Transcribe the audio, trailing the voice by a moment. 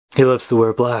He loves to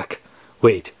wear black.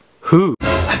 Wait, who?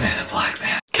 I meant a black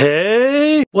man.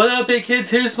 Okay. What up, big kids?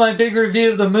 Here's my big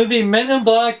review of the movie Men in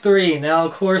Black 3. Now,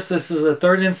 of course, this is the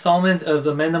third installment of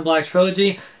the Men in Black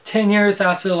trilogy. 10 years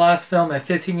after the last film and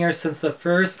 15 years since the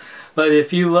first. But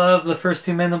if you love the first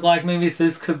two Men in Black movies,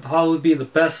 this could probably be the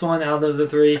best one out of the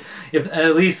three, if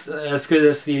at least as good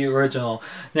as the original.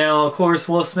 Now, of course,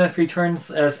 Will Smith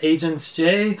returns as Agent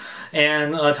J,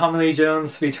 and Tommy Lee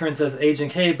Jones returns as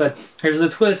Agent K. But here's the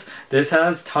twist: this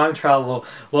has time travel.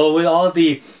 Well, with all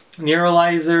the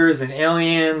neuralizers and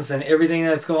aliens and everything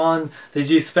that's going on, did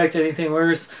you expect anything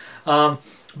worse?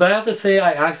 But I have to say,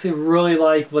 I actually really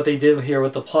like what they did here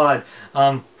with the plot.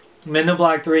 Men in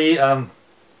Black 3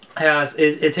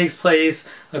 it takes place,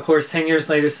 of course, 10 years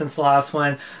later since the last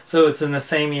one, so it's in the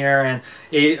same year, and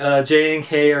J and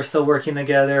K are still working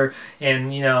together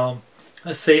and, you know,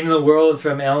 saving the world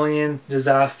from alien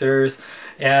disasters.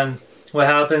 And what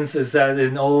happens is that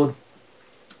an old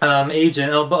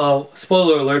agent,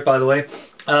 spoiler alert by the way,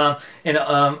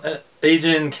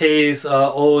 Agent K's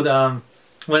old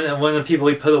one of the people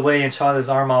he put away and shot his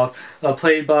arm off,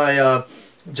 played by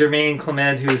Jermaine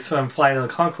Clement, who's from Flight of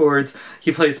the Conchords.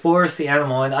 He plays Boris the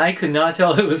animal, and I could not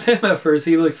tell it was him at first.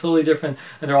 He looks totally different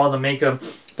under all the makeup.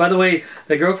 By the way,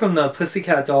 the girl from the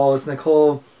Pussycat Dolls,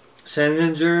 Nicole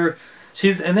Scherzinger,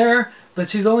 she's in there, but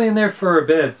she's only in there for a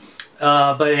bit.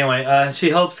 But anyway, she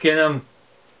helps get him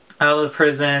out of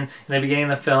prison in the beginning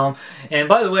of the film. And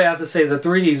by the way, I have to say the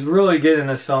 3D is really good in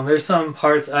this film. There's some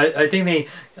parts, I think they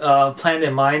planned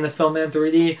in mind the film in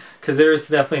 3D, because there's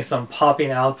definitely some popping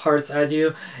out parts at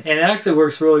you, and it actually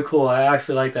works really cool. I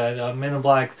actually like that. Men in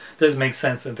Black does make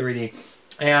sense in 3D.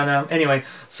 And anyway,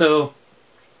 so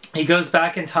he goes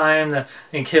back in time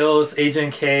and kills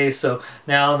Agent K. So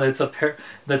now it's the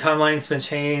timeline's been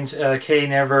changed. K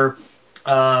never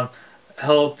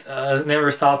helped,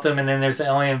 never stopped him, and then there's the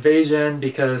alien invasion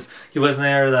because he wasn't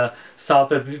there to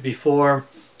stop it before.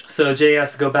 So Jay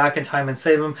has to go back in time and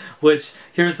save him. Which,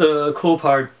 here's the cool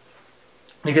part,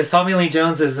 because Tommy Lee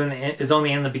Jones is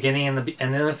only in the beginning and the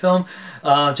end of the film.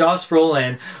 Josh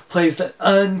Brolin plays the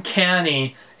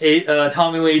uncanny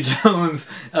Tommy Lee Jones,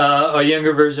 a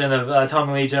younger version of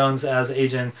Tommy Lee Jones as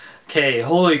Agent K.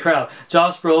 Holy crap!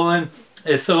 Josh Brolin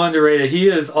is so underrated. He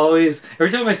is always, every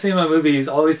time I see him in a movie, he's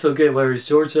always so good, whether it's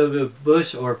George W.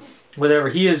 Bush or whatever.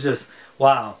 He is just,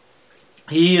 wow.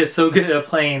 He is so good at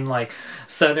playing like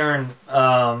Southern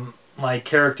like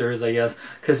characters, I guess.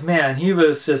 Because man, he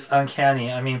was just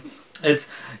uncanny. I mean,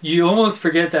 you almost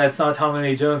forget that it's not Tommy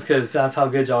Lee Jones, because that's how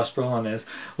good Josh Brolin is.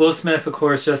 Will Smith, of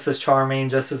course, just as charming,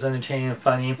 just as entertaining and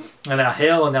funny. And now,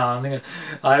 hell no,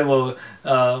 I will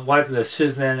wipe the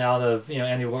shiznit out of, you know,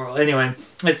 Andy Warhol. Anyway,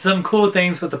 it's some cool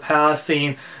things with the past,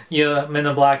 seeing, you know, Men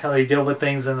in Black, how they deal with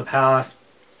things in the past,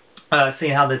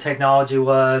 seeing how the technology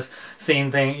was,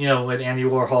 seeing things, you know, with Andy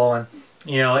Warhol and,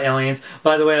 you know, aliens.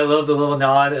 By the way, I love the little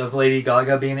nod of Lady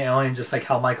Gaga being an alien, just like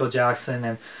how Michael Jackson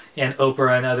and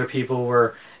Oprah and other people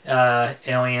were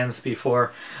aliens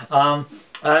before.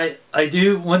 I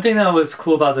do, one thing that was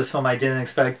cool about this film I didn't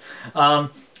expect,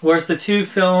 whereas the two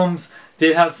films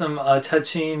did have some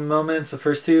touching moments, the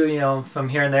first two, you know, from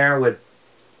here and there with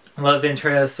love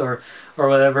interests or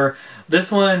whatever.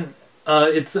 This one,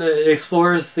 it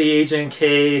explores the Agent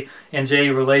K and J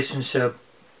relationship,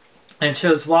 and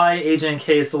shows why Agent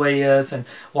K is the way he is, and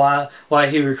why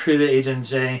he recruited Agent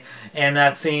J. And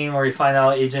that scene where you find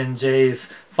out Agent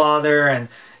J's father and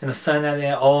the son at the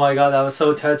end, oh my god, that was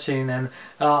so touching. And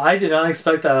I did not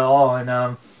expect that at all.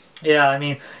 And yeah, I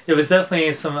mean, it was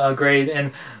definitely some great.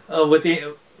 And with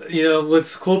the, you know,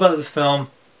 what's cool about this film,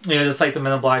 you know, just like the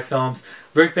Men in Black films,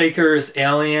 Rick Baker's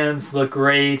aliens look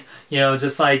great. You know,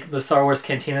 just like the Star Wars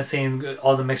Cantina scene,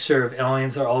 all the mixture of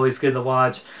aliens are always good to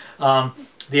watch.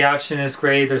 The action is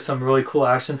great. There's some really cool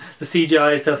action. The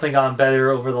CGI has definitely gotten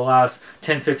better over the last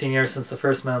 10-15 years since the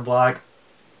first Men in Black.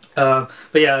 But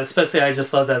yeah, especially I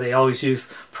just love that they always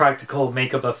use practical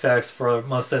makeup effects for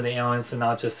most of the aliens and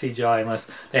not just CGI unless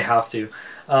they have to.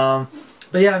 But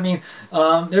yeah, I mean,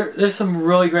 there's some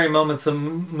really great moments. The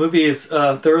movie is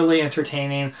thoroughly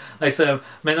entertaining. Like I said,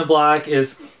 Men in Black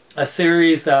is a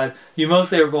series that you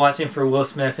mostly are watching for Will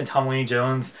Smith and Tommy Lee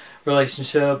Jones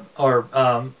relationship or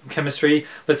chemistry,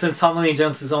 but since Tommy Lee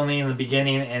Jones is only in the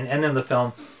beginning and end of the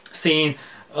film, seeing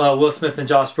Will Smith and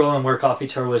Josh Brolin work off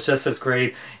each other was just as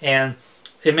great. And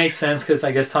it makes sense because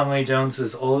I guess Tommy Lee Jones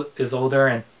is older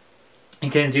and he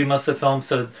couldn't do most of the film,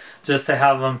 so just to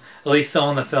have him at least still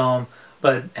in the film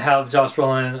but have Josh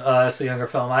Brolin as the younger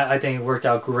film, I think it worked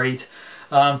out great.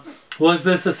 Was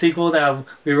this a sequel that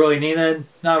we really needed?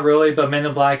 Not really, but Men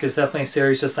in Black is definitely a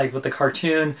series just like with the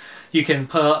cartoon. You can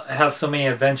have so many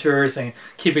adventures and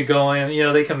keep it going. You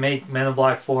know, they can make Men in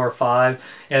Black 4 or 5,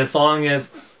 and as long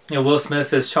as, you know, Will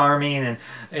Smith is charming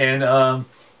and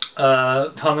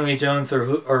Tommy Lee Jones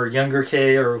or younger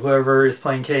K or whoever is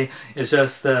playing K is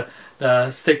just the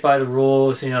stick by the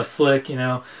rules, you know, slick, you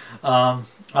know.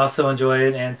 I'll still enjoy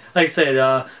it, and like I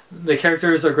said, the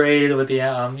characters are great with the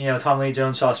you know, Tommy Lee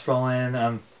Jones, Josh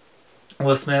Brolin,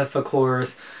 Will Smith, of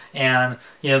course, and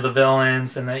you know, the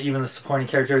villains and even the supporting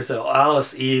characters. So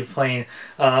Alice Eve playing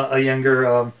a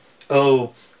younger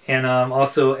O, and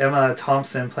also Emma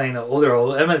Thompson playing the older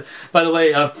O. Emma, by the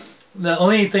way, the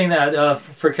only thing that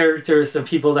for characters and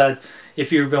people that,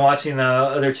 if you've been watching the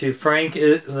other two, Frank,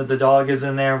 the dog is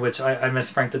in there, which I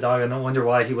miss Frank the dog. I don't wonder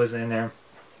why he wasn't in there.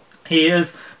 He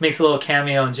makes a little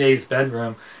cameo in Jay's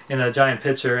bedroom in a giant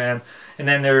picture, and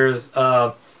then there's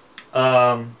Zed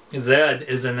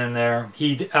isn't in there.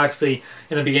 He actually,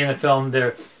 in the beginning of the film,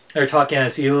 they're talking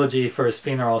as eulogy for his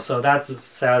funeral, so that's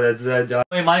sad that Zed died.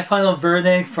 Anyway, my final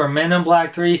verdict for Men in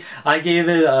Black 3, I gave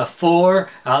it a 4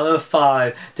 out of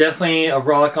 5. Definitely a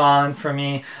rock on for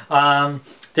me.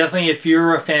 Definitely, if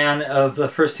you're a fan of the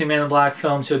first two Men in Black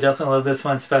films, you'll definitely love this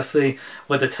one, especially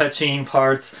with the touching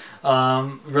parts,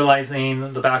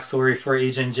 realizing the backstory for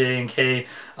Agent J and K.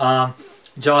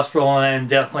 Josh Brolin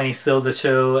definitely still the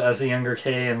show as a younger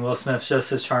K, and Will Smith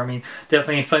just as charming.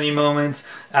 Definitely funny moments,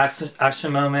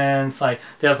 action moments, like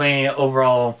definitely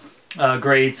overall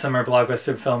great summer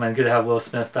blockbuster film, and good to have Will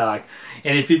Smith back.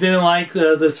 And if you didn't like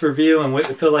this review and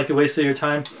feel like you wasted your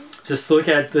time, just look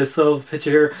at this little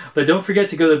picture here. But don't forget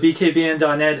to go to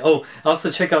bkbn.net. Oh, also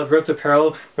check out Ripped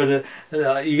Apparel, where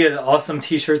you get awesome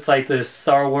t-shirts like this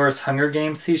Star Wars Hunger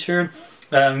Games t-shirt.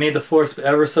 May the Force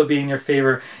ever so be in your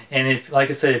favor. And if,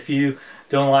 like I said, if you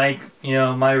don't like, you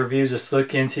know, my reviews, just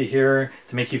look into here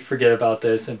to make you forget about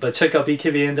this. But check out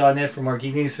bkbn.net for more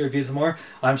geek news, reviews, and more.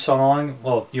 I'm Sean Long.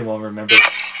 Well, you won't remember.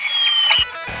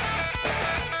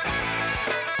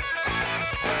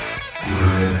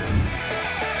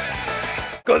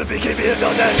 Go to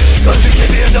bkbn.net. Go to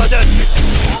bkbn.net.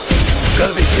 Go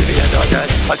to bkbn.net.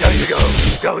 I tell you to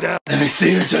go down. Let me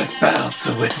see you just bounce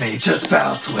with me. Just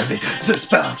bounce with me. Just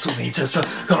bounce with me. Just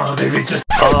come on, baby. Just.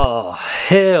 Oh,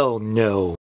 hell no.